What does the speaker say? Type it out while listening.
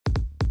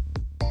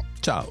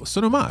Ciao,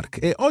 sono Mark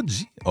e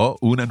oggi ho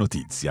una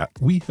notizia.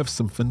 We have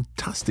some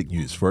fantastic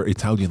news for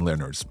Italian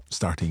learners.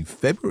 Starting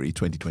February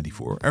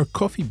 2024, our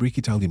Coffee Break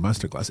Italian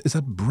Masterclass is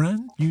a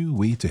brand new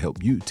way to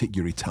help you take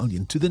your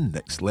Italian to the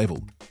next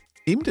level.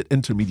 Aimed at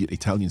intermediate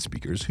Italian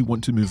speakers who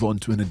want to move on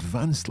to an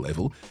advanced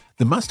level,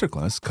 the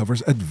masterclass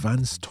covers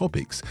advanced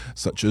topics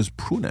such as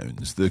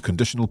pronouns, the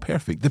conditional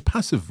perfect, the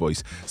passive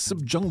voice,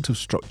 subjunctive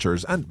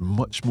structures, and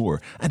much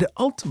more, and it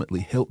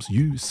ultimately helps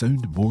you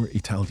sound more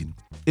Italian.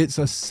 It's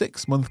a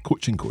 6-month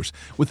coaching course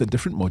with a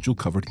different module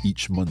covered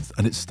each month,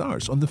 and it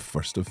starts on the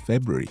 1st of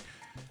February.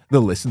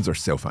 The lessons are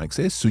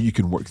self-access, so you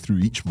can work through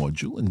each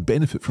module and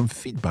benefit from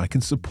feedback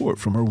and support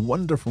from our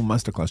wonderful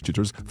masterclass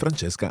tutors,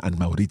 Francesca and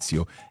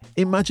Maurizio.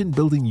 Imagine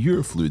building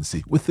your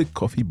fluency with the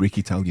Coffee Break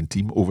Italian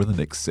team over the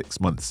next 6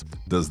 months.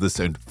 Does this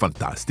sound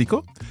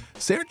fantastico?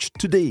 Search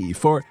today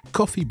for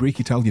Coffee Break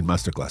Italian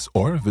Masterclass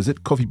or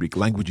visit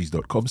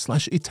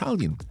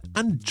coffeebreaklanguages.com/Italian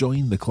and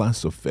join the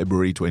class of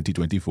February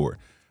 2024.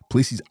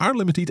 Places are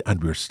limited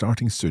and we're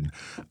starting soon.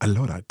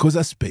 Allora,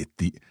 cosa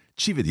aspetti?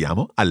 Ci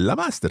vediamo alla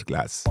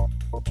masterclass.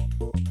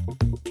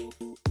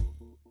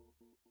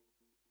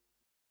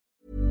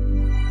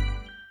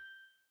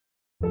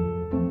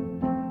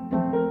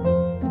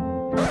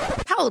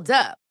 Hold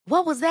up.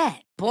 What was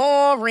that?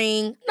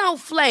 Boring. No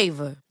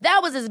flavor.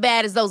 That was as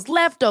bad as those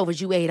leftovers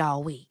you ate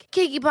all week.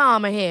 Keke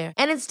Palmer here,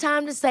 and it's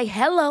time to say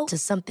hello to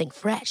something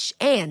fresh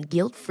and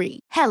guilt-free.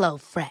 Hello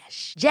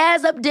Fresh.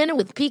 Jazz up dinner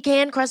with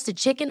pecan-crusted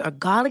chicken or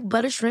garlic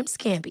butter shrimp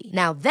scampi.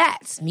 Now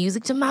that's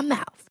music to my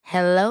mouth.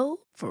 Hello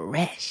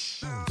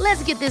Fresh.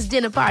 Let's get this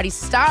dinner party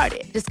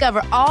started.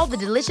 Discover all the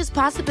delicious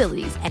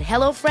possibilities at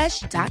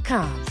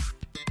hellofresh.com.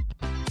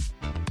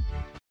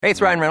 Hey,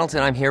 it's Ryan Reynolds,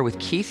 and I'm here with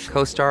Keith,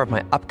 co-star of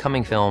my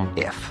upcoming film,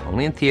 If,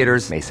 only in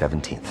theaters May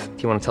 17th.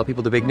 Do you want to tell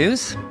people the big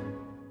news?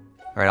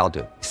 All right, I'll do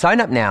it. Sign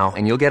up now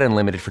and you'll get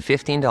unlimited for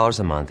 $15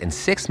 a month and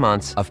 6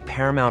 months of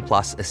Paramount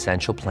Plus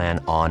Essential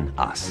Plan on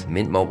us.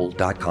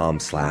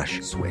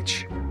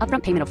 MintMobile.com/switch.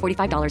 Upfront payment of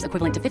 $45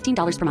 equivalent to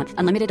 $15 per month.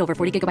 Unlimited over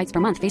 40 gigabytes per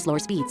month. Face lower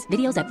speeds.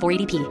 Videos at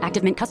 480p.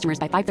 Active Mint customers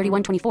by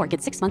 531.24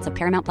 get 6 months of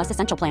Paramount Plus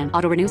Essential Plan.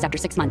 Auto renews after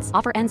 6 months.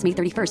 Offer ends May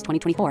 31st,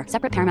 2024.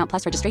 Separate Paramount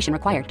Plus registration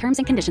required. Terms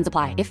and conditions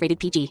apply if rated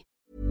PG.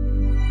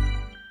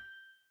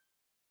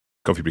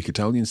 Coffee Break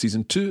Italian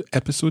Season 2,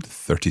 Episode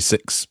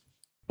 36.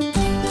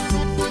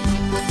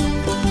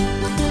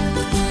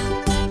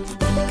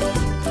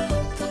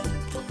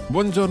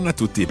 Buongiorno a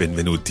tutti e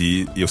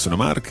benvenuti. Io sono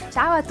Mark.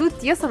 Ciao a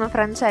tutti, io sono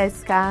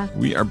Francesca.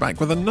 We are back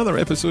with another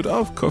episode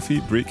of Coffee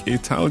Break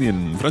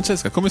Italian.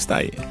 Francesca, come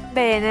stai?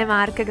 Bene,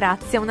 Mark,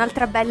 grazie.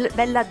 Un'altra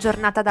bella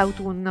giornata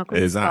d'autunno qui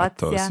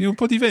Esatto, in Scozia. sì, un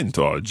po' di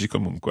vento oggi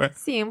comunque.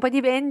 Sì, un po'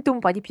 di vento, un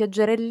po' di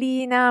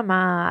pioggerellina,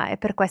 ma è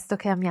per questo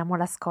che amiamo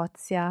la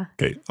Scozia.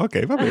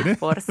 Ok, va bene.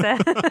 Forse.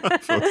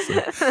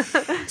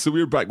 So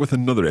we're back with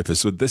another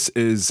episode. This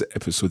is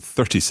episode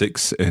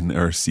 36 in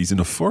our season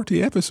of 40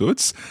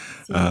 episodes.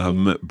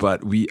 Sì.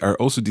 But we are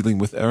also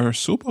dealing with our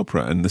soap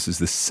opera, and this is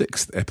the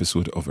 6th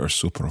episode of our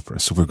soap opera.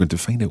 So we're going to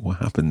find out what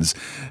happens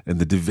in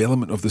the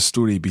development of the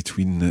story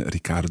between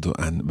Riccardo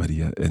and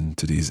Maria in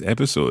today's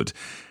episode.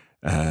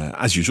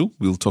 As usual,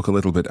 we'll talk a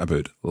little bit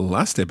about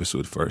last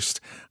episode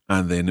first,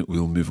 and then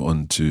we'll move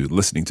on to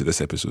listening to this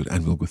episode,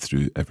 and we'll go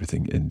through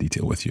everything in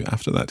detail with you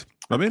after that.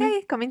 Va bene?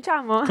 Ok,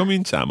 cominciamo.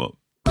 Cominciamo.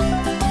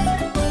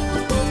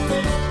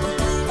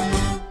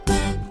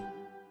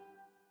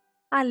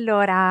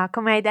 Allora,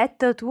 come hai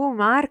detto tu,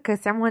 Mark,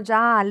 siamo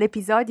già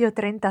all'episodio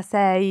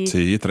 36.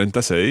 Sì,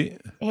 36.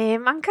 E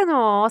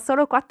mancano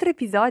solo 4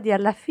 episodi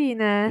alla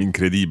fine.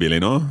 Incredibile,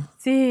 no?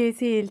 Sì,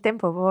 il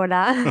tempo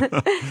vola.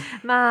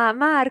 Ma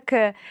Mark,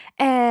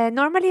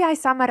 normally I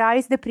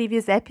summarize the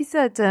previous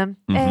episode.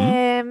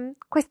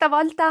 Questa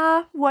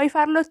volta vuoi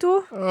farlo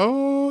tu?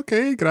 Oh,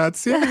 ok,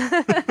 grazie.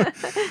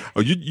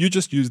 You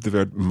just used the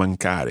verb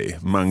mancare.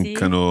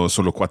 Mancano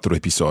solo 4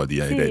 episodi,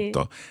 hai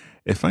detto.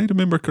 If I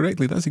remember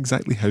correctly, that's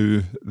exactly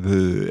how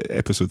the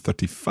episode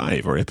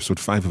 35 or episode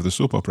 5 of the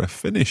soap opera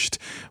finished,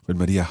 when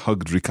Maria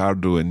hugged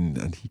Riccardo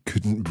and he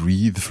couldn't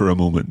breathe for a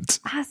moment.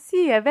 Ah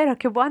sì, è vero,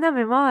 che buona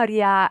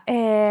memoria.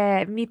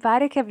 Mi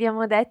pare che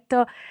abbiamo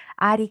detto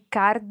a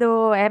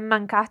Riccardo è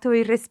mancato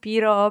il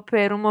respiro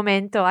per un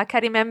momento. I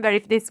can't remember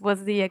if this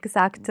was the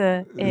exact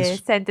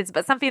sentence,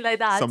 but something like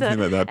that. Something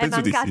like that. È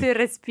mancato il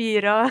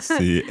respiro.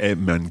 Sì, è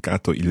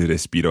mancato il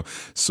respiro.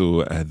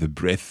 So the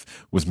breath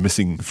was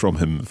missing from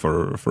him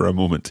for a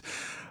moment.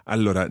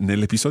 Allora,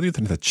 nell'episodio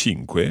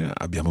 35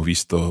 abbiamo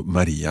visto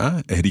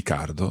Maria e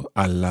Riccardo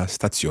alla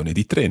stazione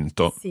di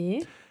Trento.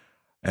 Sì.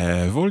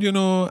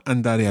 Vogliono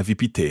andare a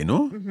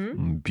Vipiteno,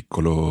 un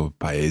piccolo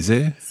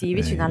paese. Sì,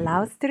 vicino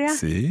all'Austria.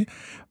 Sì,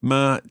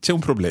 ma c'è un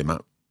problema.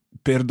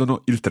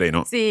 Perdono il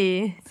treno.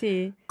 Sì.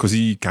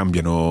 Così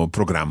cambiano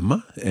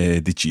programma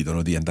e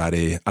decidono di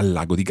andare al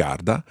lago di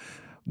Garda,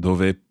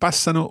 dove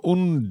passano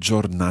una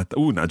giornata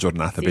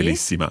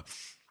bellissima.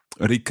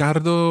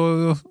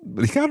 Riccardo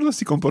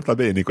si comporta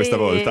bene questa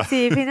volta.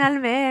 Sì,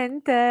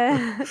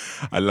 finalmente.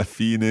 Alla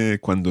fine,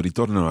 quando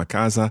ritornano a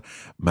casa,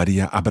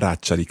 Maria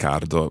abbraccia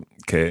Riccardo,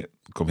 che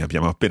come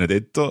abbiamo appena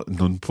detto,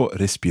 non può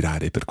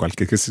respirare per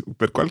qualche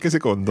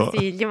secondo.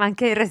 Sì, gli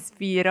manca il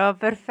respiro.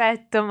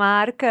 Perfetto,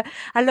 Mark.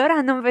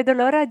 Allora non vedo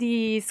l'ora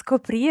di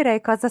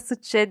scoprire cosa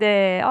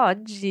succede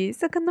oggi.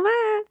 Secondo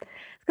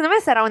me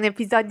sarà un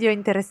episodio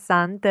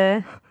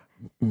interessante.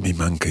 Mi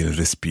manca il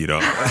respiro.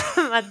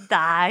 Ma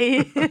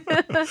dai.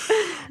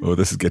 Oh,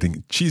 this is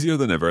getting cheesier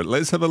than ever.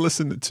 Let's have a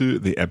listen to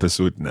the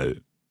episode now.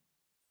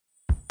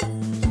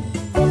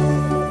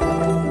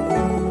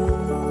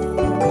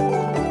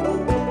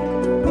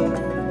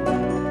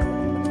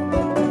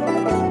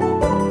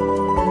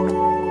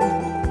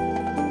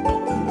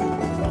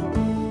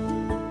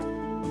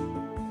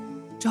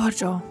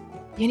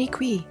 Giorgio, vieni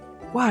qui,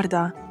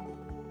 guarda.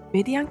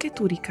 Vedi anche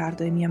tu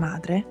Riccardo e mia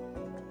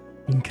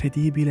madre?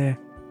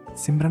 Incredibile,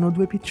 sembrano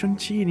due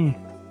piccioncini.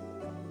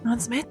 Non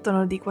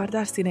smettono di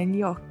guardarsi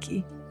negli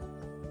occhi.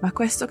 Ma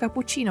questo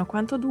cappuccino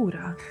quanto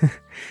dura?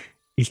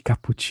 Il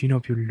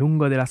cappuccino più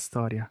lungo della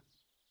storia.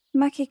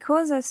 Ma che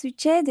cosa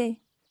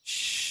succede?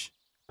 Shh,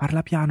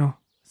 parla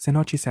piano, se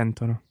no ci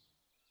sentono.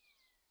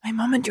 My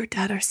mom and your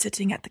dad are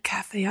sitting at the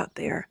cafe out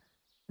there,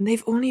 and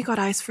they've only got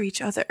eyes for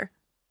each other.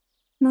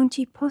 Non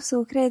ci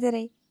posso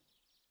credere.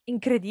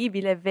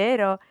 Incredibile,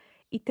 vero?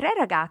 I 3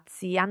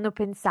 ragazzi hanno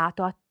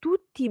pensato a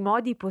tutti i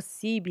modi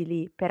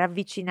possibili per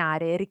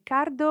avvicinare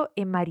Riccardo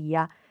e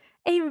Maria,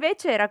 e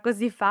invece era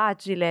così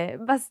facile,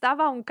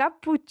 bastava un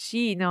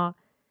cappuccino.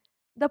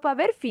 Dopo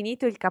aver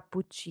finito il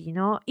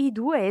cappuccino, i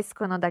 2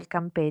 escono dal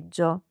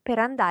campeggio per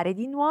andare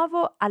di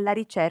nuovo alla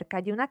ricerca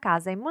di una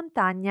casa in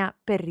montagna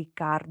per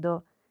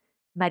Riccardo.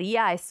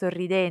 Maria è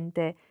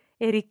sorridente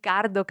e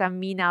Riccardo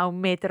cammina a 1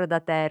 metro da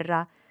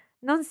terra.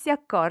 Non si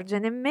accorge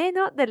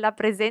nemmeno della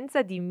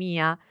presenza di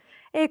Mia,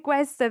 e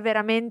questo è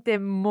veramente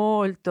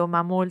molto,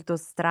 ma molto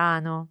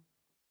strano.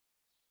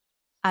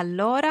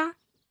 Allora,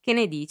 che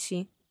ne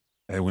dici?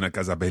 È una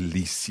casa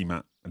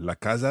bellissima, la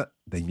casa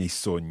dei miei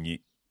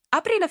sogni.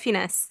 Apri la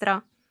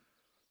finestra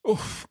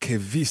Uff, che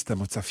vista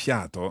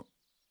mozzafiato!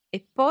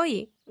 e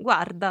poi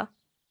guarda,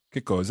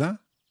 Che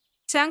cosa?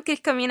 c'è anche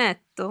il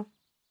caminetto.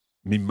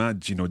 Mi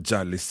immagino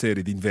già le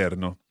sere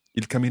d'inverno,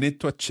 il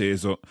caminetto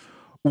acceso,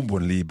 un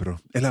buon libro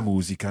e la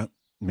musica,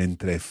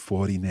 mentre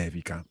fuori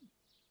nevica.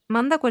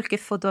 Manda qualche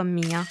foto a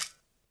Mia.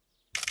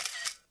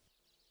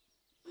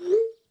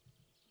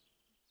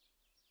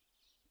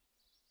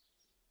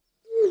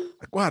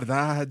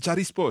 Guarda, ha già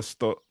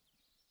risposto.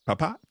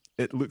 Papà,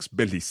 it looks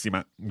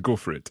bellissima. Go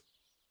for it.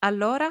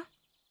 Allora?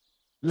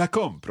 La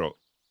compro.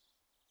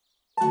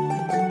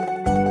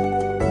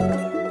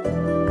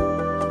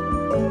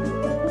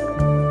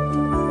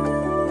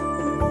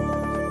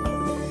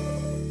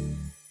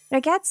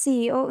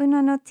 Ragazzi, ho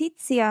una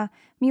notizia.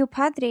 Mio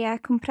padre ha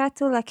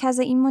comprato la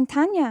casa in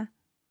montagna.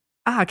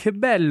 Ah, che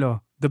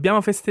bello!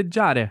 Dobbiamo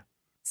festeggiare.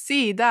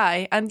 Sì,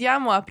 dai,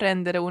 andiamo a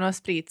prendere uno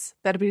spritz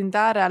per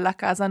brindare alla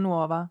casa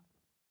nuova.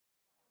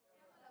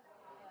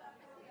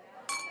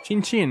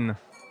 Cin cin.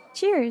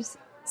 Cheers!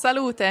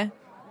 Salute!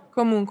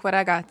 Comunque,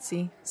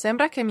 ragazzi,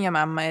 sembra che mia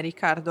mamma e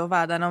Riccardo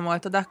vadano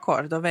molto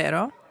d'accordo,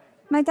 vero?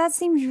 My dad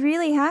seems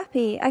really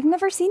happy. I've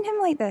never seen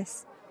him like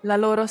this. La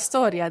loro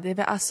storia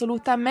deve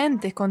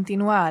assolutamente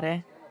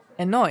continuare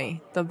e noi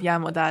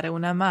dobbiamo dare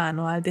una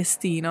mano al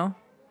destino.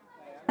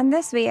 And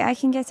this way I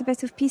can get a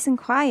bit of peace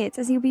and quiet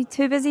as he'll be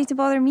too busy to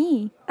bother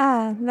me.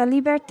 Ah, la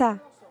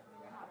libertà.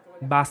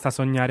 Basta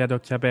sognare ad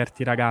occhi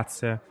aperti,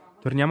 ragazze.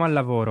 Torniamo al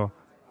lavoro.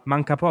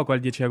 Manca poco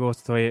al 10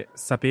 agosto e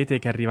sapete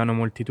che arrivano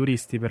molti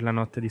turisti per la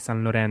notte di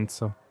San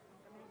Lorenzo.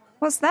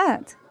 What's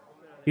that?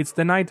 It's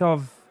the night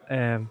of...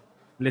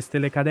 le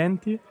stelle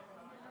cadenti?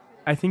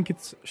 I think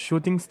it's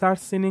shooting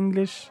stars in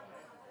English.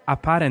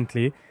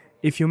 Apparently,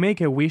 if you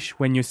make a wish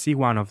when you see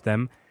one of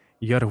them,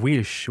 your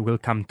wish will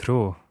come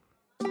true.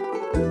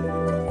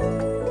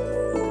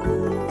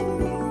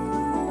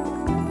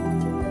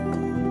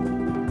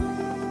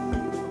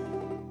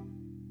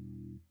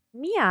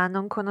 Mia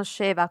non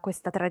conosceva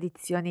questa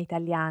tradizione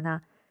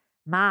italiana,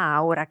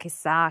 ma ora che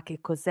sa che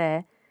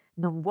cos'è,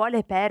 non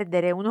vuole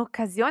perdere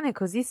un'occasione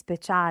così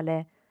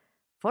speciale.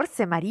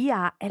 Forse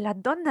Maria è la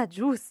donna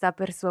giusta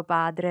per suo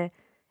padre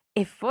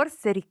e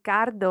forse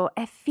Riccardo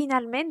è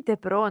finalmente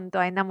pronto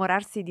a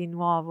innamorarsi di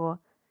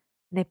nuovo.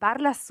 Ne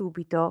parla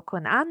subito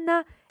con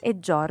Anna e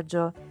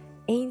Giorgio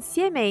e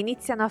insieme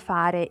iniziano a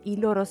fare i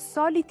loro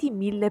soliti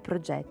 1000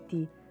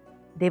 progetti.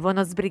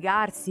 Devono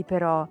sbrigarsi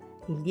però,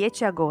 il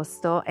 10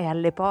 agosto è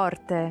alle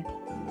porte.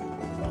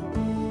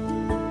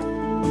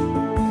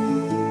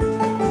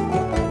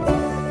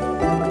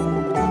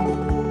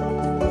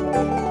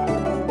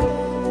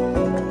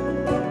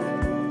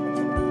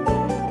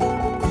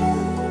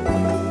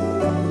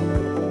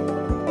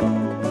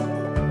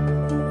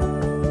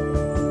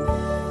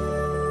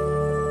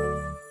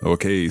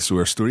 Okay, so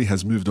our story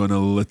has moved on a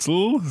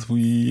little.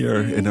 We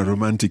are in a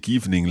romantic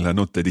evening, la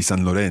notte di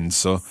San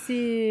Lorenzo,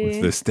 Sì, with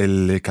the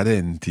stelle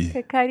cadenti.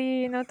 che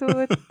carino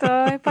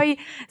tutto. E poi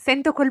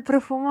sento quel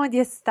profumo di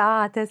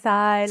estate,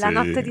 sai, la Sì.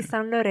 notte di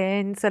San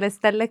Lorenzo, le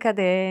stelle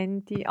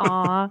cadenti.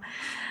 Oh.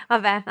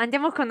 Vabbè,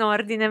 andiamo con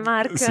ordine,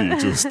 Mark. Sì,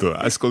 giusto.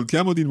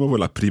 Ascoltiamo di nuovo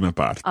la prima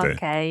parte.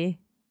 Ok.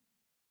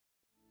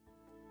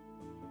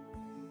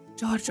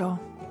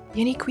 Giorgio,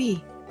 vieni qui,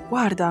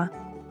 guarda.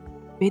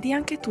 Vedi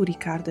anche tu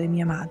Riccardo e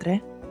mia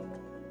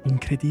madre?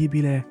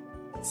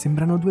 Incredibile,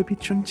 sembrano due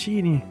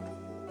piccioncini.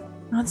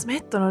 Non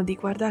smettono di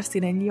guardarsi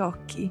negli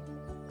occhi.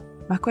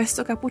 Ma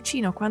questo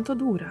cappuccino quanto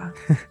dura?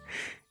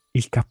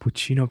 Il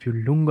cappuccino più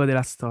lungo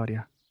della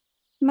storia.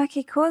 Ma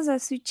che cosa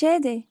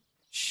succede?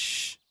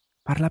 Shh,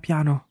 parla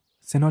piano,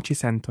 se no ci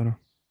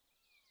sentono.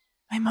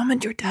 My mom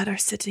and your dad are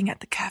sitting at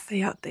the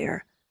cafe out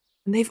there,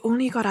 and they've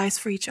only got eyes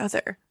for each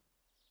other.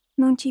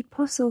 Non ci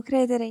posso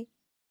credere.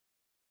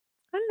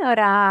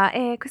 Allora,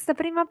 questa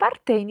prima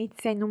parte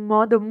inizia in un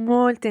modo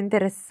molto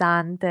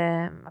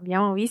interessante.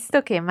 Abbiamo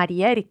visto che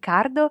Maria e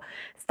Riccardo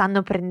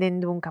stanno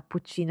prendendo un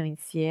cappuccino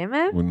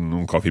insieme.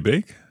 Un coffee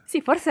break? Sì,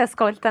 forse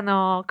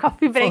ascoltano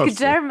Coffee Break Forse,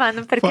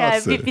 German perché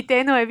forse.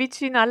 Pipiteno è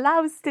vicino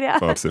all'Austria.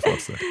 Forse.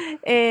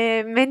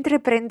 E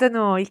mentre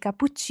prendono il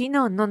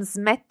cappuccino non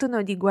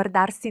smettono di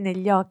guardarsi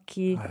negli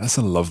occhi. That's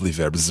a lovely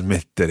verb,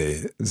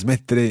 smettere.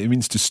 Smettere, it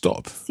means to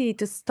stop. Sì,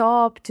 to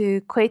stop,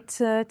 to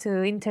quit,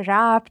 to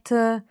interrupt.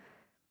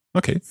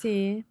 Ok.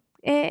 Sì.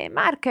 E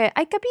Mark,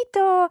 hai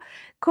capito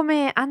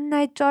come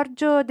Anna e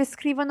Giorgio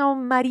descrivono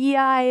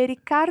Maria e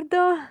Riccardo?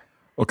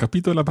 Ho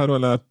capito la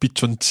parola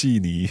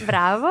piccioncini.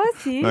 Bravo,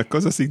 sì. Ma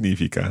cosa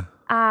significa?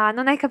 Ah,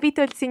 non hai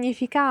capito il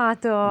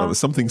significato. No,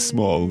 something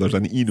small. There's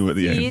an ino at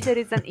the Sì, end, there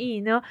is an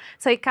ino.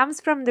 So it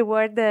comes from the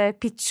word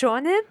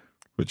piccione.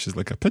 which is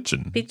like a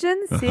pigeon.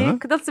 Pigeon, sì. Uh-huh.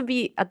 Could also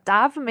be a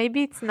dove,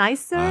 maybe it's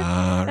nicer.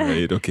 Ah,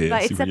 right, okay.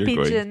 But I see it's a where you're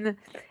going. pigeon.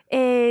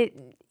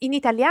 E in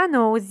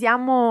italiano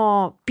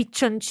usiamo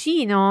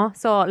piccioncino,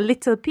 so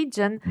little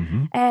pigeon,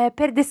 Mhm.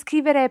 per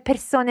descrivere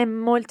persone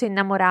molto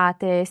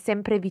innamorate,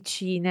 sempre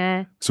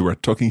vicine. So we're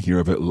talking here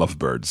about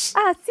lovebirds.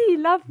 Ah sì,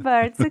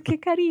 lovebirds, che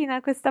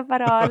carina questa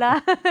parola.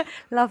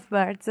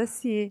 Lovebirds,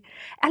 sì.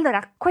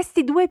 Allora,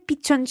 questi due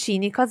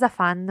piccioncini cosa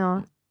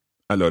fanno?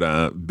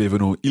 Allora,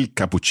 bevono il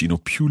cappuccino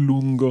più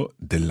lungo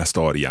della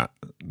storia.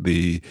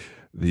 They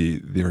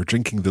are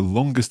drinking the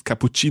longest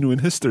cappuccino in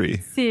history.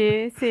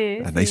 Sì, sì.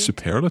 A sì. nice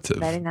superlative.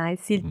 Very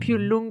nice, sì, il più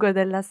lungo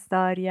della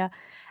storia.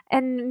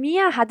 And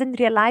Mia hadn't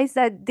realized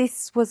that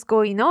this was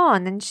going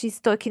on and she's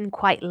talking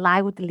quite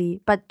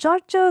loudly. But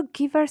Giorgio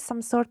gave her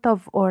some sort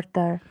of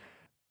order.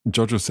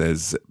 Giorgio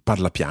says,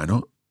 parla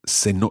piano,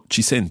 se no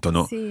ci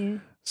sentono. Sì.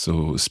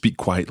 So speak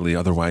quietly,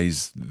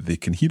 otherwise they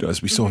can hear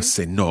us. We saw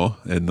se no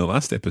in the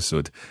last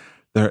episode.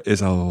 There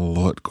is a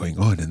lot going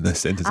on in this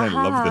sentence. I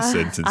love this Ah,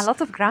 sentence. a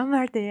lot of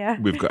grammar there.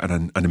 We've got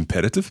an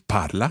imperative,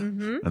 parla,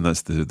 and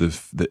that's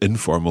the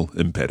informal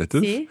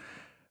imperative. Sì.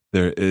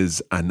 There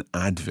is an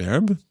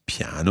adverb,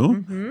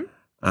 piano,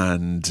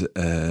 and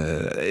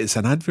it's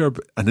an adverb,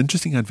 an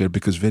interesting adverb,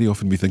 because very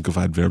often we think of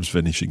adverbs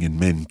finishing in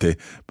mente,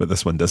 but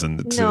this one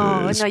doesn't.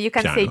 No, It's no, you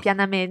can say piano.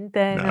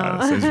 pianamente. Nah,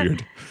 No. sounds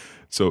weird.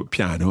 So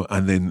piano,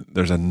 and then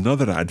there's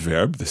another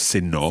adverb, the se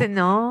no, Se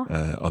no.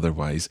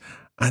 otherwise.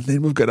 And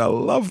then we've got a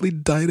lovely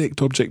direct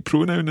object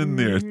pronoun in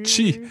there,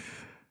 chi.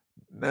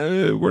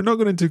 Now, we're not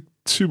going into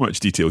too much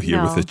detail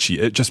here with No. the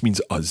chi. It just means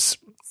us.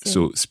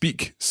 So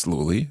speak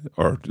slowly,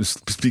 or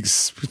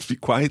speak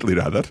quietly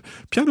rather.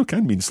 Piano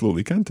can mean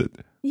slowly, can't it?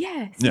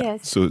 Yes, Yeah.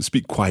 yes. So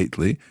speak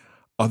quietly,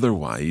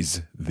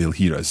 otherwise they'll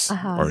hear us,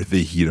 Uh-huh. or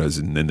they hear us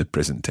in the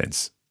present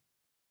tense.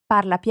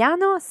 Parla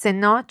piano, se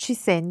no ci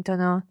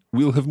sentono.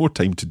 We'll have more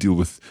time to deal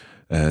with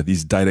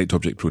these direct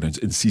object pronouns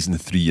in season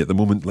 3. At the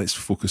moment, let's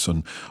focus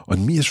on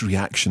Mia's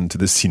reaction to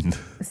the scene.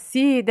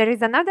 Sì, there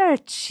is another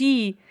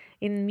chi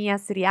in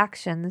Mia's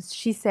reaction.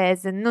 She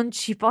says, non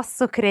ci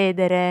posso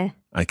credere.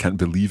 I can't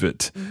believe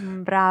it.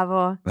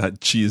 Bravo. That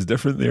chi is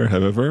different there,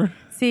 however.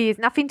 Sì, it's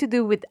nothing to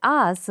do with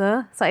us.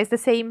 So it's the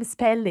same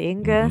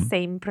spelling,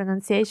 same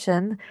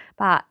pronunciation.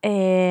 But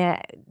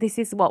this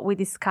is what we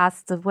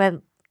discussed,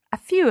 well, a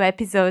few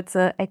episodes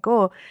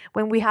ago,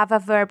 when we have a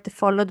verb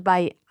followed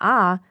by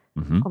a,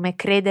 come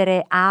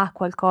credere a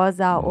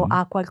qualcosa o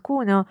a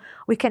qualcuno,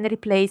 we can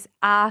replace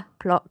a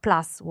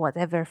plus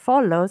whatever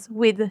follows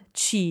with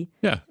ci.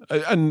 Yeah,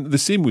 and the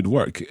same would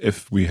work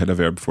if we had a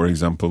verb, for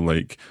example,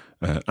 like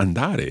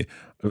andare.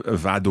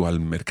 Vado al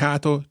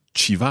mercato,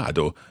 ci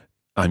vado.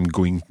 I'm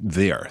going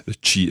there. The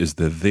chi is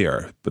the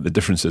there. But the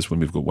difference is when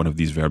we've got one of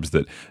these verbs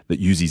that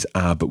uses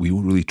a, but we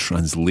won't really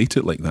translate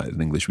it like that in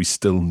English. We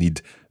still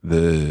need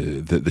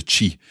the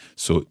chi.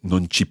 So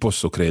non ci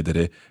posso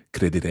credere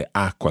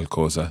a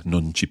qualcosa.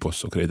 Non ci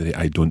posso credere.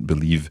 I don't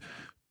believe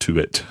to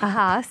it.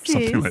 Ah, sì,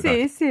 Something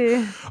like sì,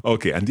 that. sì.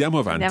 Ok, andiamo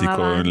avanti Andiamo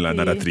con la avanti.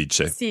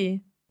 narratrice. Sì.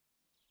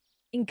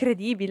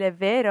 Incredibile, è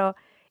vero?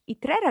 I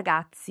tre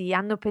ragazzi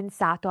hanno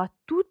pensato a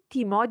tutti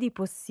i modi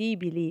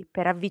possibili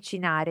per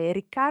avvicinare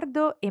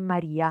Riccardo e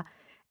Maria.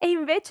 E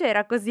invece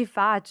era così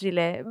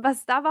facile,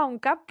 bastava un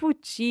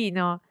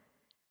cappuccino.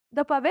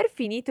 Dopo aver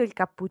finito il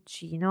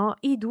cappuccino,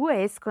 i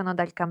due escono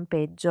dal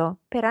campeggio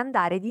per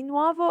andare di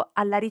nuovo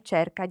alla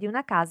ricerca di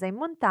una casa in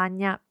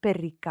montagna per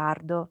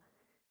Riccardo.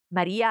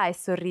 Maria è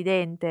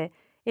sorridente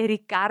e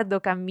Riccardo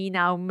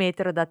cammina a 1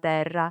 metro da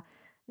terra.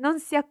 Non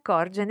si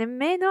accorge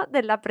nemmeno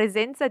della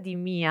presenza di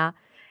Mia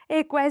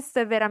e questo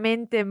è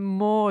veramente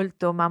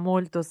molto, ma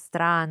molto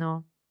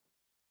strano.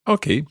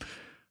 Okay.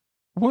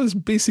 what's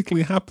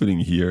basically happening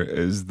here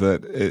is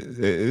that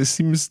it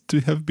seems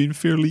to have been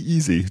fairly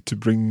easy to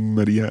bring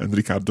Maria and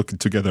Riccardo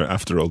together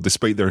after all,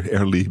 despite their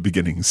early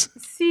beginnings.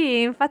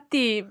 Sì,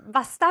 infatti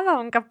bastava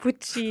un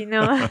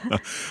cappuccino.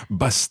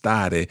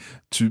 Bastare,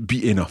 to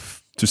be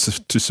enough, to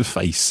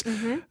suffice.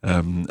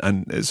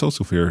 And it's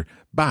also where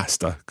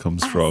basta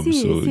comes from. Sì,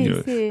 so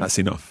sì, sì. that's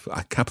enough.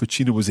 A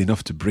cappuccino was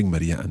enough to bring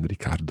Maria and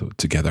Riccardo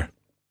together.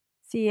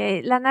 Sì,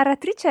 e la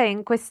narratrice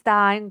in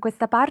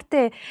questa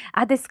parte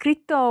ha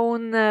descritto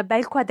un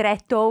bel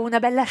quadretto, una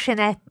bella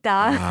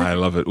scenetta. I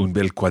love it. Un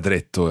bel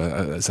quadretto.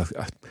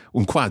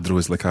 Un quadro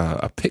is like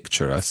a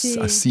picture, a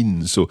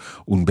scene. So,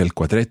 un bel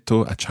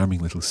quadretto, a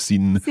charming little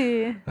scene.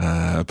 Sì.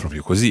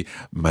 Proprio così.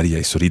 Maria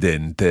è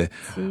sorridente.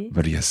 Sì.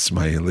 Maria è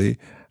smiley.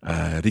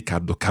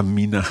 Riccardo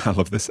cammina, I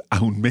love this,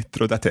 a 1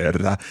 metro da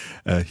terra.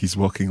 He's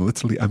walking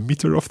literally a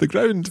meter off the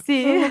ground.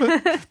 Sì.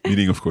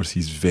 Meaning, of course,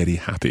 he's very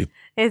happy.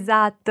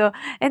 Esatto.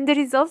 And there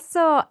is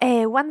also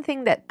one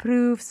thing that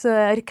proves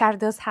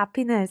Riccardo's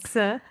happiness.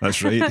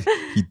 That's right.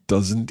 He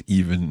doesn't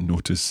even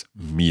notice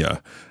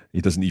Mia.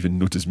 He doesn't even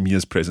notice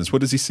Mia's presence. What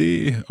does he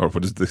say? Or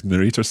what does the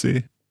narrator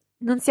say?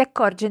 Non si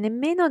accorge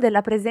nemmeno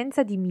della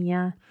presenza di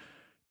Mia.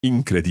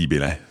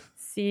 Incredibile.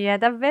 Sì, è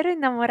davvero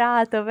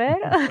innamorato,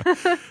 vero?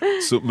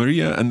 So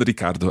Maria and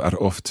Riccardo are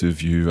off to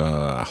view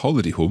a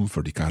holiday home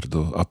for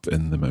Riccardo up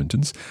in the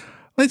mountains.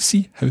 Let's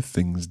see how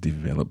things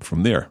develop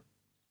from there.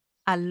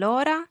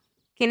 Allora,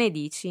 che ne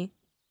dici?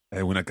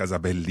 È una casa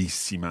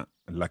bellissima,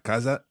 la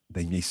casa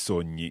dei miei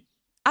sogni.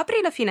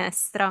 Apri la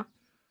finestra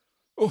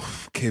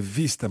Che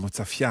vista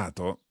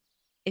mozzafiato.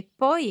 e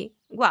poi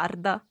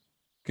guarda.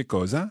 Che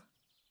cosa?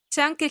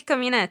 C'è anche il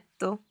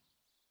caminetto.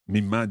 Mi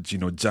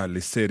immagino già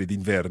le sere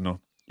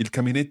d'inverno, il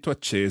caminetto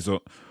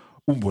acceso,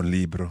 un buon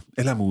libro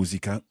e la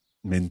musica,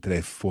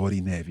 mentre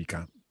fuori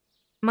nevica.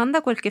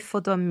 Manda qualche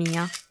foto a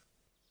Mia.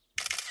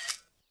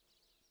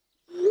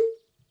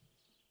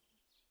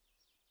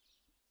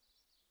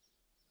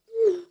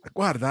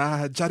 Guarda,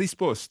 ha già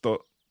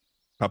risposto.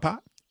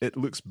 Papà, it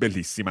looks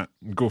bellissima.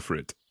 Go for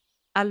it.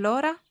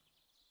 Allora?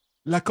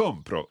 La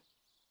compro.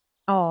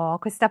 Oh,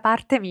 questa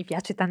parte mi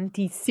piace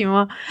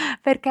tantissimo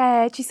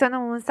perché ci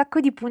sono un sacco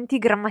di punti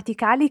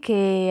grammaticali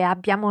che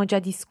abbiamo già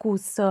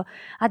discusso.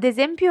 Ad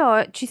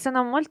esempio, ci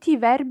sono molti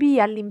verbi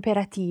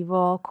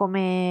all'imperativo,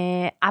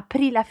 come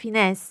apri la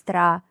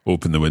finestra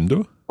Open the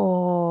window.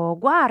 o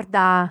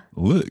guarda,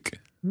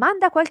 Look.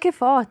 manda qualche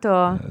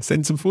foto.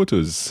 Send some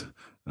photos.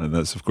 And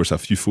that's, of course, a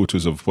few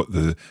photos of what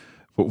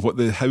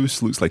the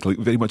house looks like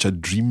very much a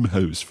dream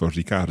house for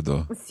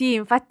Riccardo. Sì,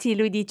 infatti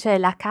lui dice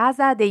la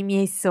casa dei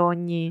miei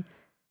sogni.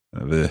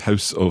 The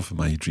house of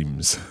my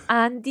dreams.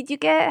 And did you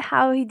get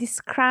how he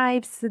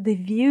describes the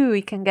view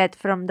he can get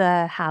from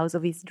the house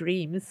of his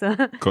dreams?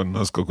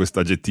 Conosco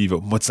questo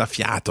aggettivo,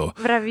 mozzafiato.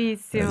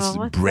 Bravissimo, It's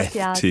mozzafiato.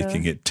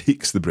 breathtaking. It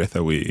takes the breath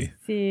away.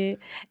 Sì.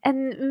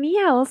 And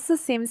Mia also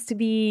seems to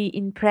be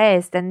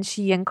impressed and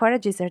she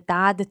encourages her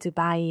dad to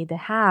buy the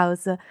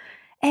house.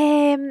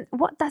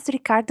 What does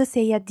Riccardo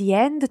say at the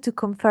end to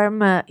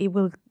confirm he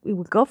will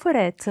go for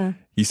it?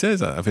 He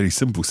says a very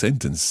simple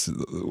sentence,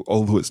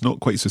 although it's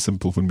not quite so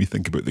simple when we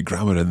think about the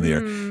grammar in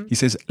there. He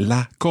says,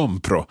 la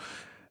compro.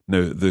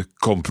 Now, the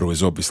compro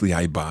is obviously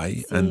I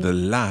buy, and the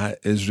la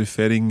is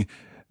referring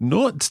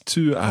not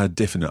to a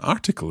definite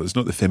article. It's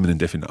not the feminine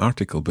definite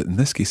article, but in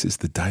this case, it's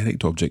the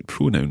direct object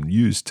pronoun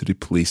used to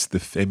replace the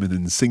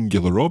feminine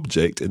singular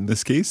object, in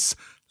this case,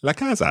 la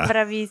casa.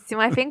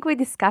 Bravissimo. I think we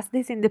discussed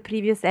this in the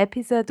previous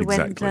episode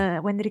Exactly.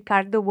 when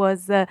Riccardo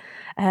was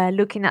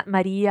looking at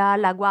Maria,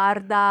 la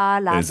guarda,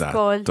 la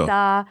Esatto.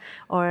 ascolta,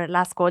 or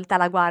la ascolta,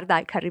 la guarda,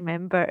 I can't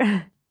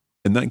remember.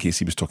 In that case,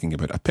 he was talking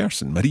about a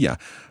person, Maria,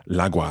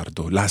 la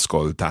guardo, la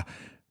ascolta.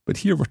 But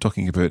here we're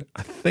talking about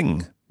a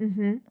thing,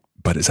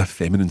 but it's a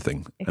feminine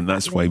thing. And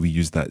that's why we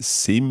use that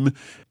same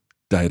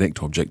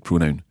direct object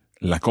pronoun,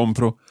 la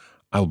compro,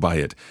 I'll buy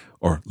it.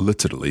 Or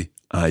literally,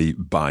 I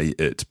buy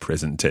it,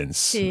 present tense.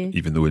 Sì.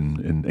 Even though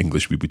in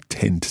English we would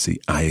tend to say,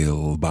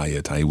 I'll buy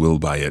it, I will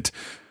buy it,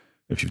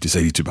 if you've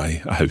decided to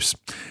buy a house.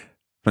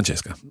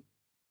 Francesca,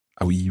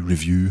 a wee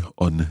review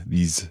on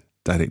these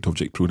direct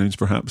object pronouns,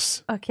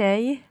 perhaps?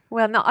 Okay.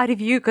 Well, not a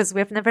review because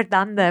we've never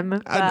done them.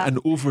 But... An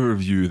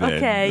overview then.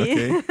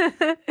 Okay.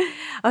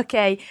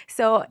 Okay.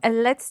 So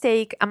let's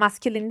take a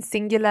masculine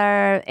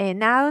singular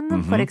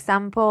noun. For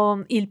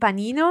example, il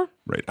panino.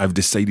 Right. I've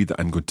decided that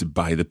I'm going to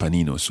buy the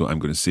panino, so I'm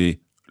going to say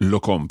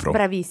lo compro.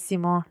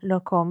 Bravissimo,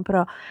 lo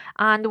compro.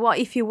 And what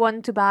if you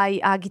want to buy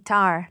a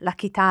guitar, la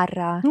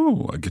chitarra?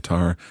 Oh, a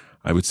guitar.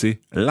 I would say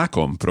la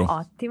compro.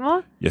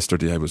 Ottimo.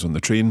 Yesterday I was on the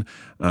train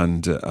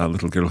and a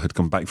little girl had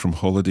come back from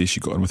holiday. She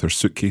got on with her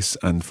suitcase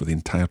and for the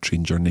entire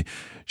train journey,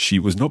 she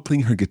was not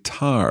playing her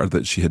guitar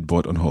that she had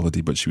bought on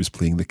holiday, but she was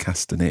playing the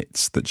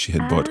castanets that she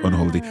had bought on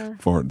holiday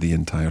for the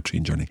entire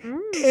train journey.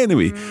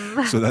 Anyway,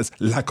 so that's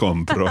la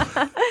compro.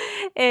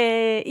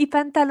 I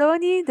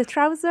pantaloni, the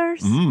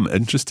trousers.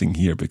 Interesting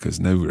here because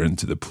now we're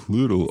into the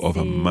plural of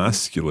a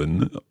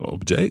masculine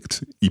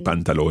object, I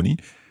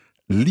pantaloni.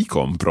 Li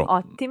compro.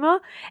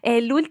 Ottimo.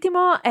 E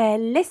l'ultimo è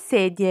le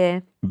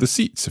sedie. The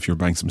seats, if you're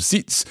buying some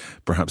seats,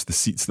 perhaps the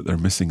seats that they're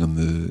missing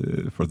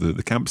for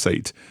the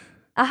campsite.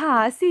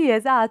 Ah, sì,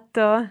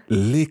 esatto.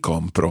 Le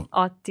compro.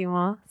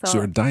 Ottimo. So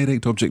our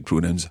direct object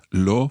pronouns,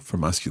 lo for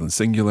masculine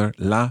singular,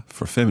 la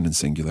for feminine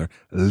singular,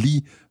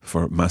 li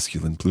for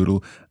masculine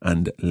plural,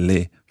 and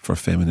le for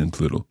feminine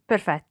plural.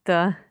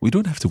 Perfetto. We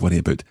don't have to worry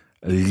about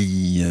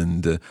li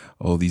and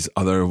all these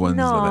other ones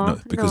like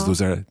that, because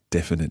those are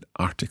definite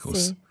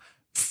articles. Sì.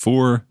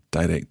 4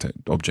 direct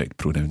object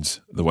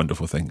pronouns, the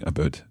wonderful thing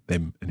about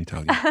them in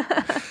Italian.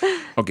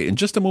 Okay, in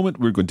just a moment,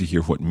 we're going to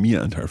hear what Mia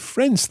and her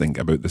friends think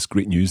about this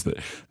great news that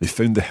they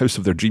found the house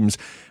of their dreams,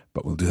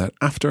 but we'll do that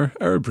after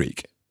our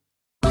break.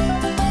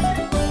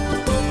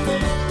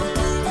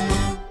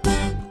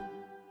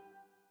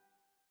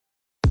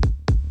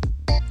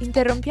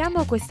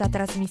 Interrompiamo questa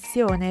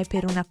trasmissione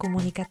per una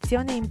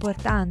comunicazione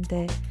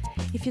importante.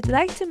 If you'd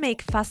like to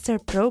make faster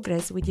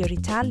progress with your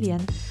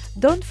Italian,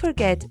 don't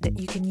forget that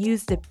you can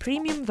use the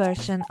premium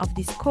version of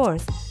this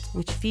course,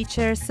 which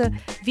features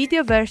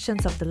video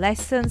versions of the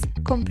lessons,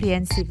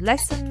 comprehensive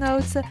lesson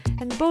notes,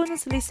 and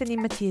bonus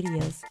listening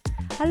materials.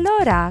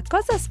 Allora,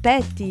 cosa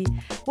aspetti?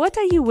 What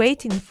are you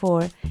waiting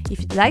for? If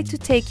you'd like to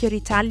take your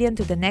Italian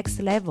to the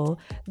next level,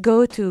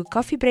 go to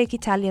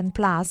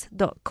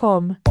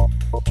coffeebreakitalianplus.com.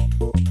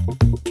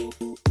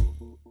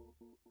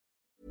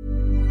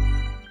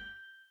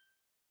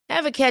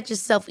 Ever catch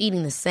yourself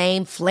eating the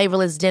same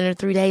flavorless dinner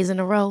 3 days in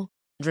a row?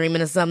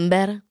 Dreaming of something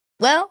better?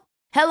 Well,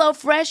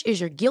 HelloFresh is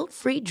your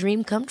guilt-free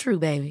dream come true,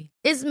 baby.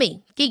 It's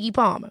me, Keke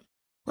Palmer.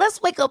 Let's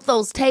wake up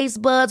those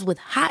taste buds with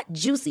hot,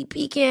 juicy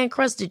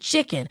pecan-crusted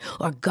chicken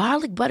or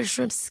garlic butter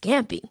shrimp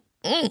scampi.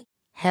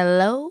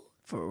 Hello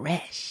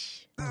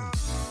Fresh.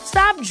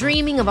 Stop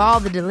dreaming of all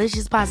the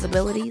delicious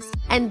possibilities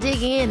and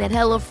dig in at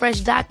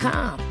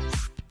HelloFresh.com.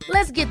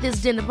 Let's get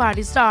this dinner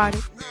party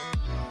started.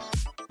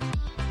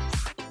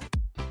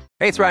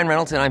 Hey, it's Ryan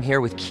Reynolds, and I'm here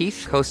with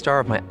Keith, co-star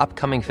of my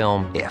upcoming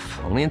film, If,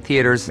 only in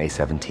theaters May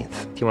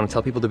 17th. Do you want to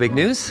tell people the big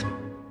news?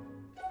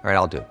 All right,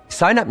 I'll do it.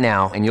 Sign up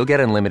now and you'll get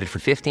unlimited for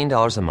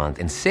 $15 a month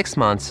and 6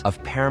 months of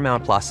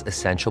Paramount Plus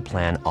Essential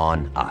Plan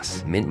on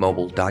us.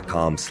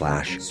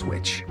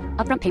 MintMobile.com/switch.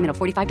 Upfront payment of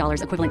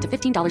 $45 equivalent to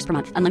 $15 per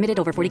month. Unlimited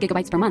over 40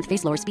 gigabytes per month.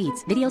 Face lower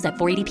speeds. Videos at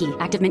 480p.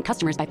 Active Mint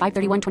customers by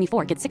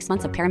 531.24 get 6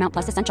 months of Paramount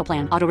Plus Essential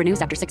Plan. Auto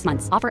renews after 6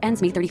 months. Offer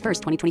ends May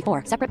 31st,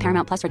 2024. Separate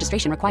Paramount Plus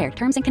registration required.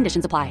 Terms and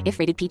conditions apply if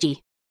rated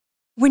PG.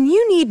 When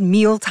you need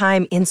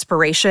mealtime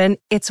inspiration,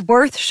 it's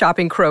worth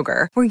shopping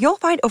Kroger, where you'll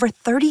find over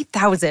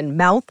 30,000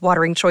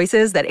 mouth-watering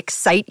choices that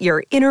excite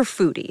your inner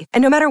foodie.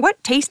 And no matter what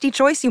tasty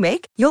choice you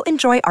make, you'll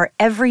enjoy our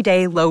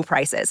everyday low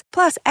prices,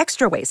 plus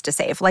extra ways to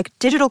save, like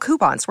digital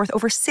coupons worth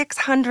over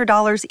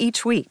 $600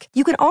 each week.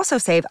 You can also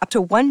save up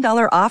to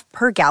 $1 off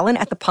per gallon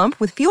at the pump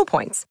with fuel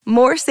points.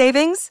 More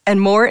savings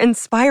and more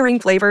inspiring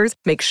flavors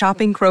make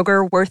shopping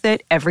Kroger worth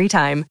it every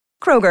time.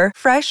 Kroger,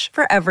 fresh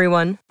for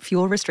everyone.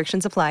 Fuel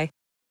restrictions apply.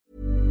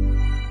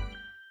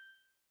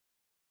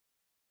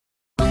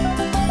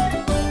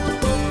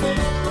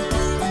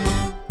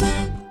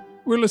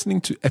 We're listening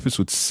to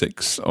episode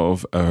 6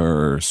 of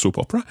our soap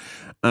opera,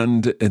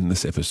 and in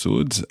this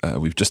episode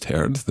we've just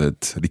heard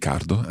that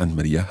Riccardo and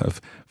Maria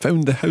have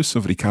found the house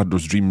of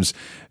Riccardo's dreams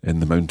in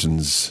the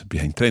mountains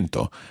behind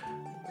Trento.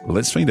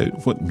 Let's find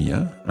out what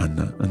Mia,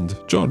 Anna and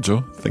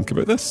Giorgio think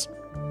about this.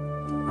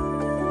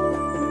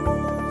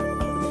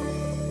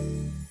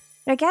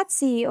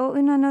 Ragazzi, ho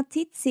una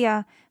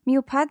notizia.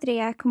 Mio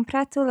padre ha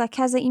comprato la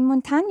casa in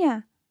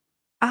montagna.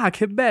 Ah,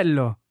 che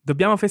bello!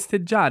 Dobbiamo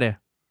festeggiare!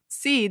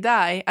 Sì,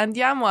 dai,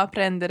 andiamo a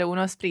prendere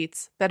uno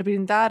spritz per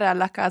brindare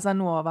alla casa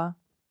nuova.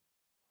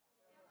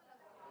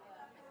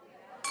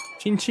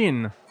 Cin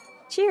cin!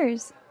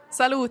 Cheers!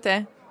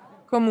 Salute!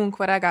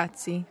 Comunque,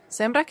 ragazzi,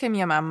 sembra che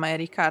mia mamma e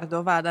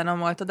Riccardo vadano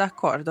molto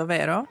d'accordo,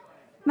 vero?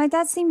 My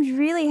dad seems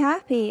really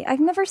happy.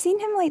 I've never seen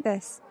him like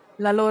this.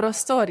 La loro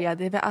storia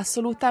deve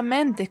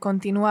assolutamente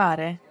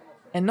continuare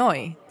e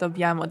noi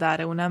dobbiamo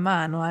dare una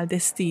mano al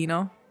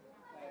destino.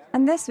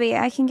 And this way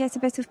I can get a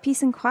bit of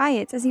peace and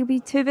quiet, as he'll be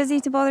too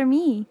busy to bother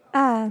me.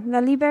 Ah, la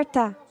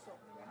libertà.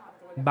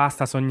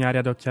 Basta sognare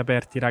ad occhi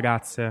aperti,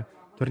 ragazze.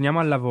 Torniamo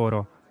al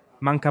lavoro.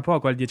 Manca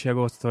poco al 10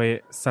 agosto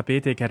e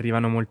sapete che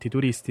arrivano molti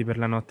turisti per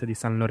la notte di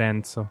San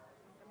Lorenzo.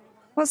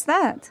 What's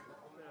that?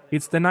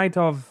 It's the night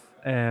of...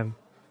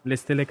 le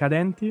stelle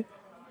cadenti?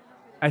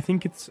 I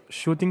think it's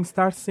shooting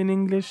stars in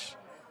English.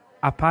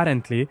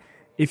 Apparently,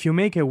 if you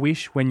make a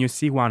wish when you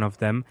see one of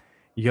them,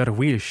 your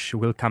wish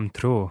will come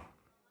true.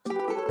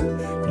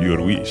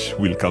 Your wish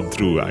will come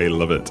true. I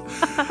love it.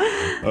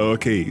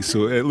 Okay,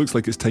 so it looks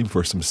like it's time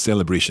for some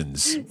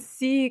celebrations.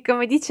 Sì,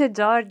 come dice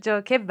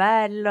Giorgio, che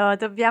bello,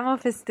 dobbiamo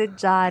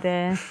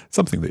festeggiare.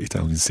 Something that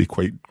Italians say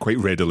quite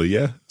readily,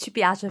 yeah? Ci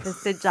piace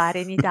festeggiare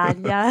in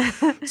Italia.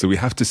 So we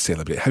have to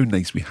celebrate. How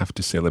nice we have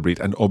to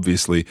celebrate. And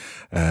obviously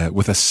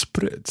with a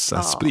spritz.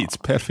 A spritz,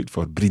 perfect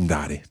for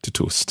brindare, to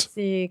toast.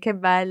 Sì, che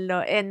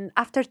bello. And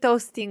after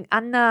toasting,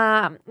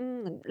 Anna,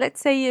 let's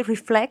say,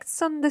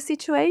 reflects on the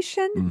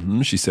situation.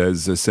 Mm-hmm. She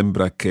says,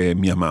 sembra che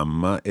mia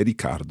mamma e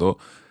Riccardo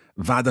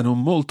vadano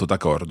molto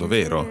d'accordo,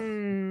 vero?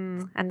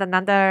 And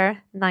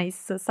another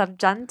nice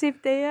subjunctive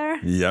there.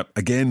 Yeah,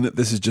 again,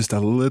 this is just a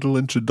little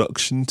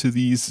introduction to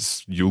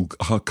these. You'll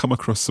come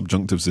across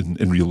subjunctives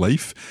in real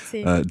life.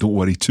 Sì. Don't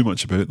worry too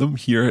much about them.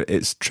 Here,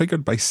 it's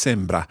triggered by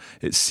sembra.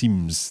 It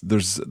seems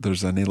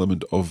there's an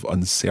element of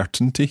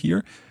uncertainty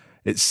here.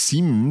 It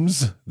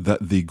seems that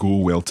they go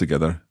well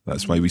together.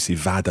 That's why we say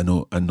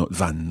vadano and not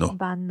vanno.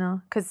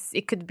 Vanno, because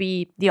it could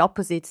be the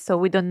opposite, so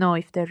we don't know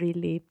if they're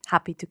really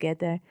happy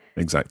together.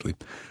 Exactly.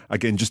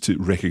 Again, just to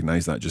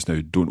recognize that just now,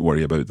 don't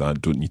worry about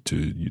that.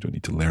 You don't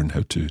need to learn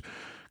how to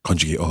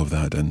conjugate all of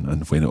that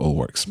and when it all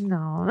works.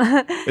 No.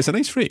 It's a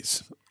nice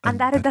phrase.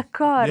 Andare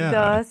d'accordo,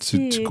 yeah,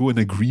 sì. To go in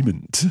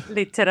agreement.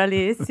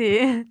 Literally,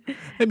 sì.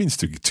 It means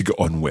to get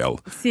on well.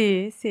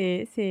 Sì,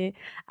 sì, sì.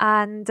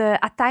 And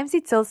at times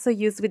it's also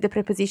used with the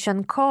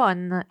preposition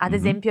con. Ad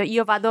esempio,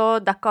 io vado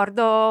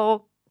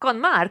d'accordo con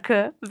Mark.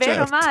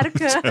 Vero, Certo, Mark?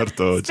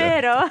 certo.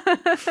 Spero.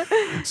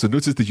 So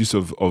notice the use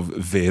of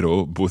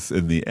vero both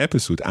in the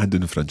episode and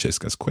in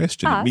Francesca's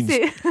question.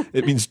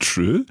 It means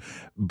true,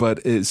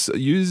 but it's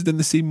used in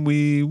the same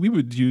way we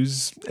would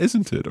use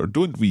isn't it, or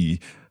don't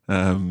we?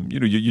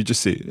 You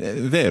just say,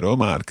 vero,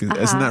 Mark,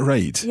 isn't that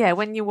right? Yeah,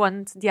 when you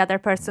want the other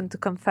person to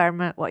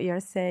confirm what you're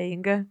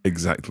saying.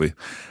 Exactly.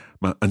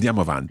 Ma andiamo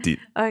avanti.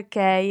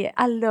 Okay,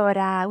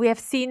 allora, we have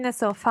seen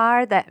so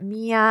far that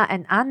Mia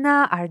and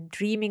Anna are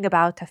dreaming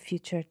about a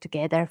future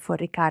together for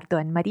Riccardo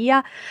and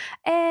Maria,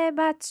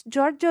 but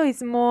Giorgio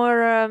is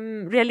more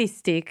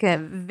realistic,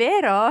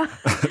 vero?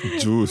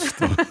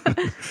 Giusto.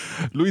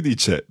 Lui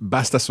dice,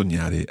 basta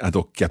sognare ad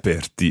occhi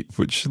aperti,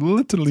 which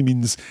literally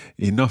means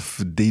enough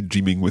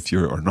dreaming with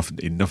your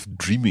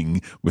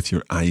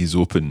eyes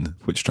open,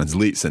 which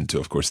translates into,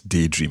 of course,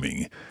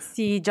 daydreaming.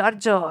 Sì,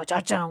 Giorgio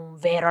è un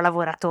vero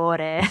lavoratore.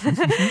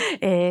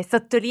 E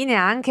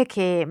sottolinea anche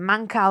che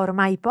manca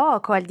ormai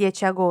poco al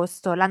 10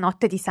 agosto, la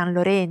notte di San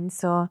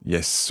Lorenzo.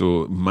 Yes,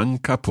 so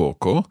manca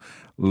poco,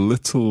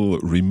 little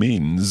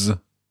remains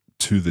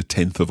to the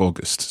 10th of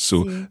August.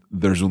 So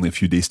there's only a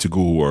few days to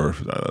go, or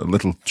a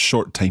little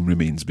short time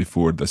remains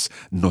before this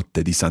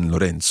notte di San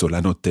Lorenzo,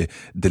 la notte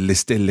delle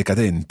stelle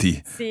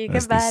cadenti. Sì,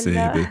 as che they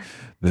bello.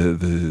 say,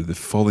 the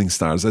falling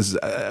stars. As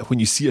when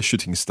you see a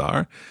shooting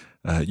star,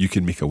 you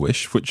can make a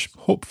wish, which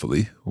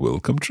hopefully will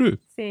come true.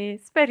 Sì,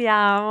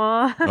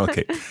 speriamo.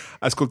 Ok,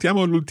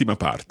 ascoltiamo l'ultima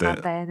parte. Va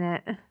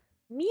bene.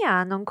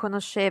 Mia non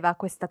conosceva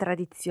questa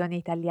tradizione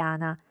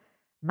italiana,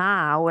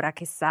 ma ora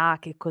che sa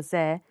che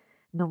cos'è,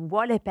 non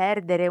vuole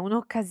perdere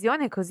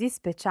un'occasione così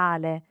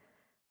speciale.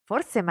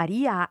 Forse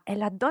Maria è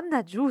la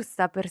donna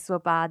giusta per suo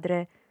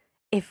padre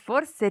e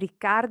forse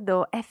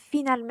Riccardo è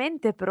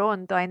finalmente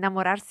pronto a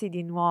innamorarsi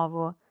di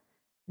nuovo.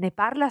 Ne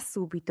parla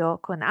subito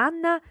con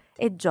Anna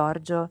e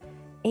Giorgio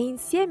e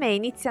insieme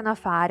iniziano a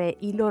fare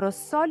i loro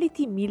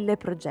soliti 1000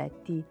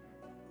 progetti.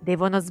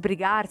 Devono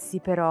sbrigarsi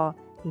però,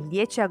 il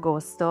 10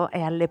 agosto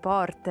è alle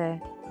porte.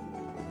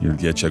 Il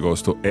 10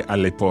 agosto è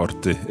alle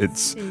porte.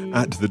 It's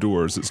at the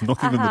doors. It's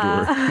knocking on the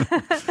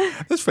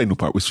door. This final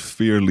part was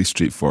fairly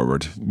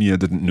straightforward. Mia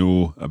didn't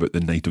know about the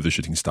night of the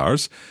shooting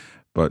stars,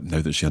 but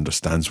now that she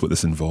understands what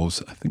this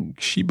involves, I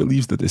think she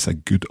believes that it's a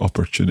good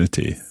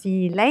opportunity.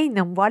 Sì, lei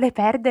non vuole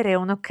perdere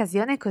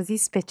un'occasione così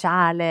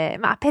speciale.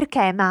 Ma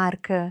perché,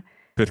 Mark?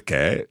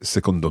 Perché,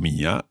 secondo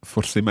Mia,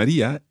 forse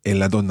Maria è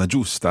la donna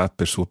giusta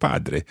per suo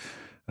padre.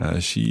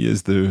 She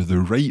is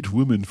the right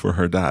woman for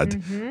her dad.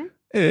 Mm-hmm.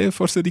 E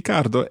forse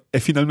Riccardo è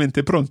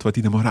finalmente pronto ad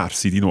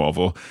innamorarsi di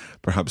nuovo.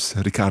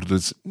 Perhaps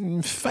Riccardo's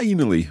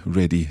finally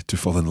ready to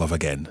fall in love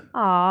again. Oh,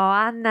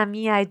 Anna,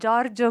 Mia e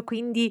Giorgio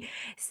quindi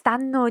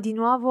stanno di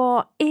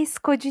nuovo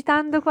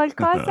escogitando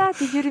qualcosa?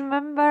 Did you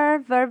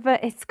remember verb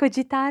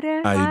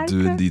escogitare, Mark? I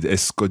do indeed.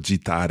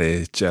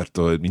 Escogitare,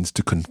 certo, it means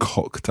to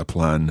concoct a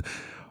plan.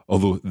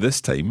 Although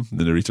this time,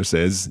 the narrator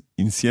says,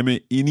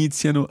 insieme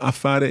iniziano a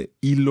fare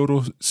i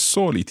loro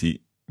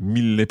soliti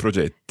 1000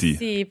 progetti.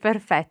 Sì,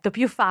 perfetto,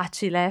 più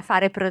facile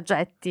fare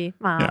progetti,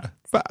 ma... Yeah,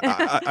 but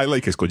I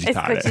like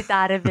escogitare.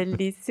 Escogitare,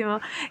 bellissimo.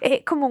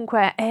 E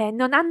comunque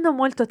non hanno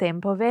molto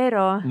tempo,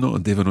 vero? No,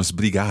 devono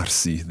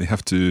sbrigarsi. They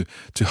have to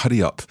hurry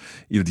up.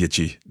 Il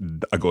 10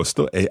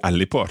 agosto è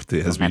alle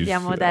porte, as we've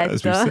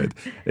said.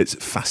 It's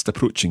fast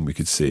approaching, we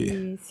could say.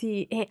 Sì,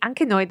 sì, e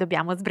anche noi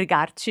dobbiamo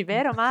sbrigarci,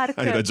 vero Mark?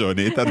 Hai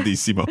ragione, è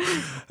tardissimo.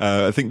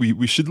 I think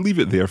we should leave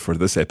it there for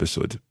this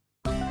episode.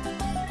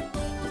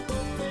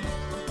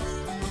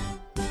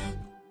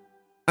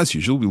 As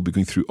usual, we'll be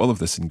going through all of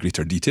this in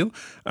greater detail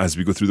as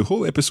we go through the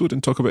whole episode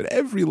and talk about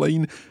every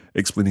line,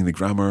 explaining the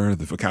grammar,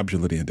 the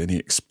vocabulary, and any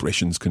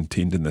expressions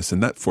contained in this.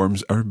 And that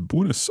forms our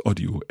bonus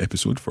audio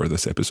episode for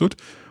this episode.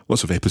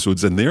 Lots of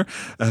episodes in there.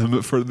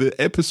 For the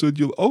episode,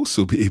 you'll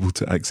also be able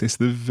to access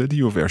the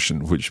video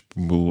version, which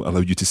will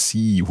allow you to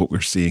see what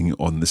we're saying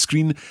on the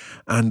screen,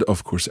 and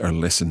of course our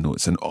lesson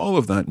notes. And all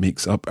of that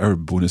makes up our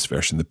bonus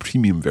version, the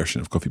premium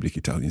version of Coffee Break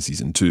Italian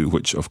Season 2,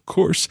 which of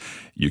course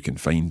you can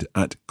find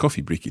at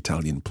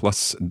coffeebreakitalianplus.com.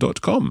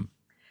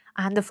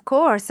 And of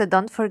course,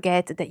 don't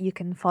forget that you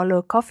can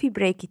follow Coffee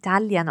Break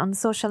Italian on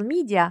social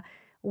media.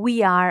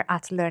 We are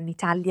at Learn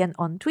Italian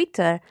on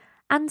Twitter,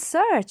 and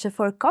search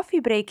for Coffee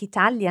Break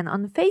Italian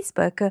on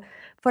Facebook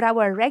for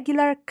our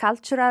regular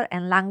cultural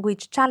and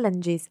language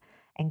challenges.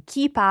 And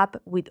keep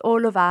up with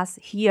all of us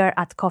here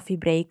at Coffee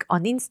Break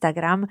on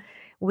Instagram,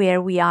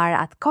 where we are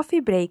at Coffee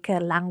Break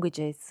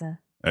Languages.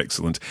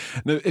 Excellent.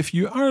 Now, if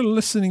you are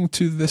listening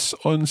to this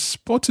on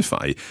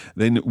Spotify,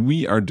 then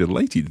we are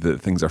delighted that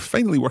things are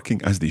finally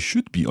working as they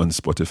should be on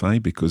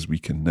Spotify, because we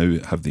can now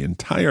have the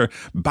entire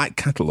back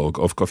catalogue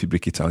of Coffee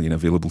Break Italian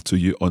available to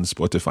you on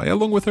Spotify,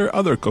 along with our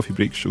other Coffee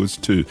Break shows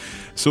too.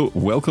 So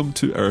welcome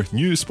to our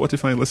new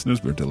Spotify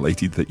listeners. We're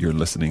delighted that you're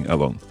listening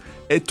along.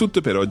 È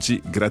tutto per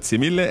oggi, grazie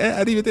mille e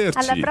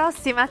arrivederci. Alla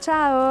prossima,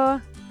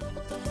 ciao!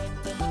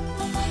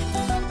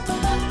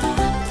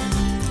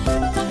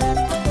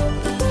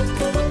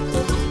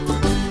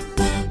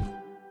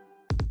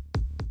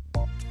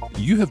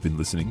 You have been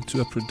listening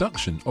to a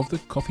production of the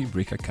Coffee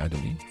Break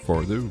Academy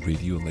for the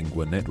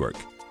Radiolingua Network.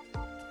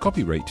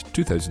 Copyright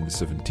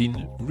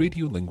 2017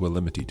 Radiolingua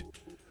Limited.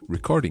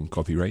 Recording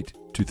copyright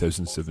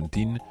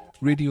 2017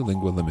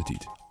 Radiolingua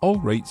Limited. All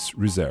rights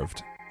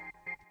reserved.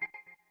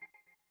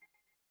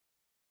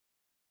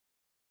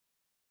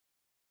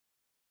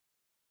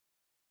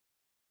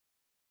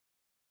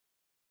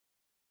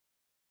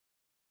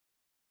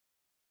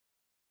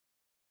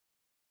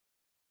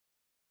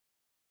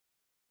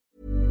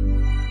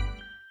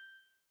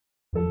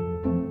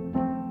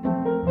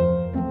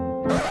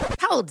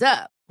 Hold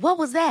up. What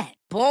was that?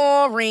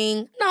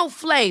 Boring. No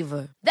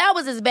flavor. That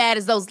was as bad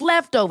as those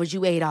leftovers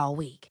you ate all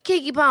week.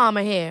 Keke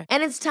Palmer here,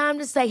 and it's time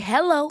to say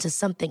hello to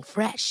something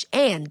fresh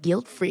and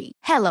guilt-free.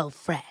 Hello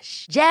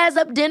Fresh. Jazz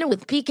up dinner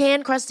with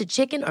pecan-crusted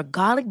chicken or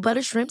garlic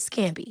butter shrimp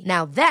scampi.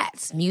 Now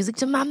that's music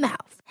to my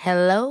mouth.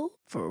 Hello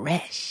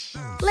Fresh.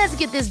 Let's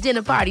get this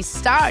dinner party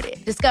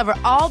started. Discover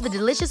all the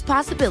delicious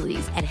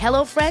possibilities at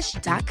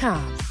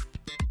HelloFresh.com.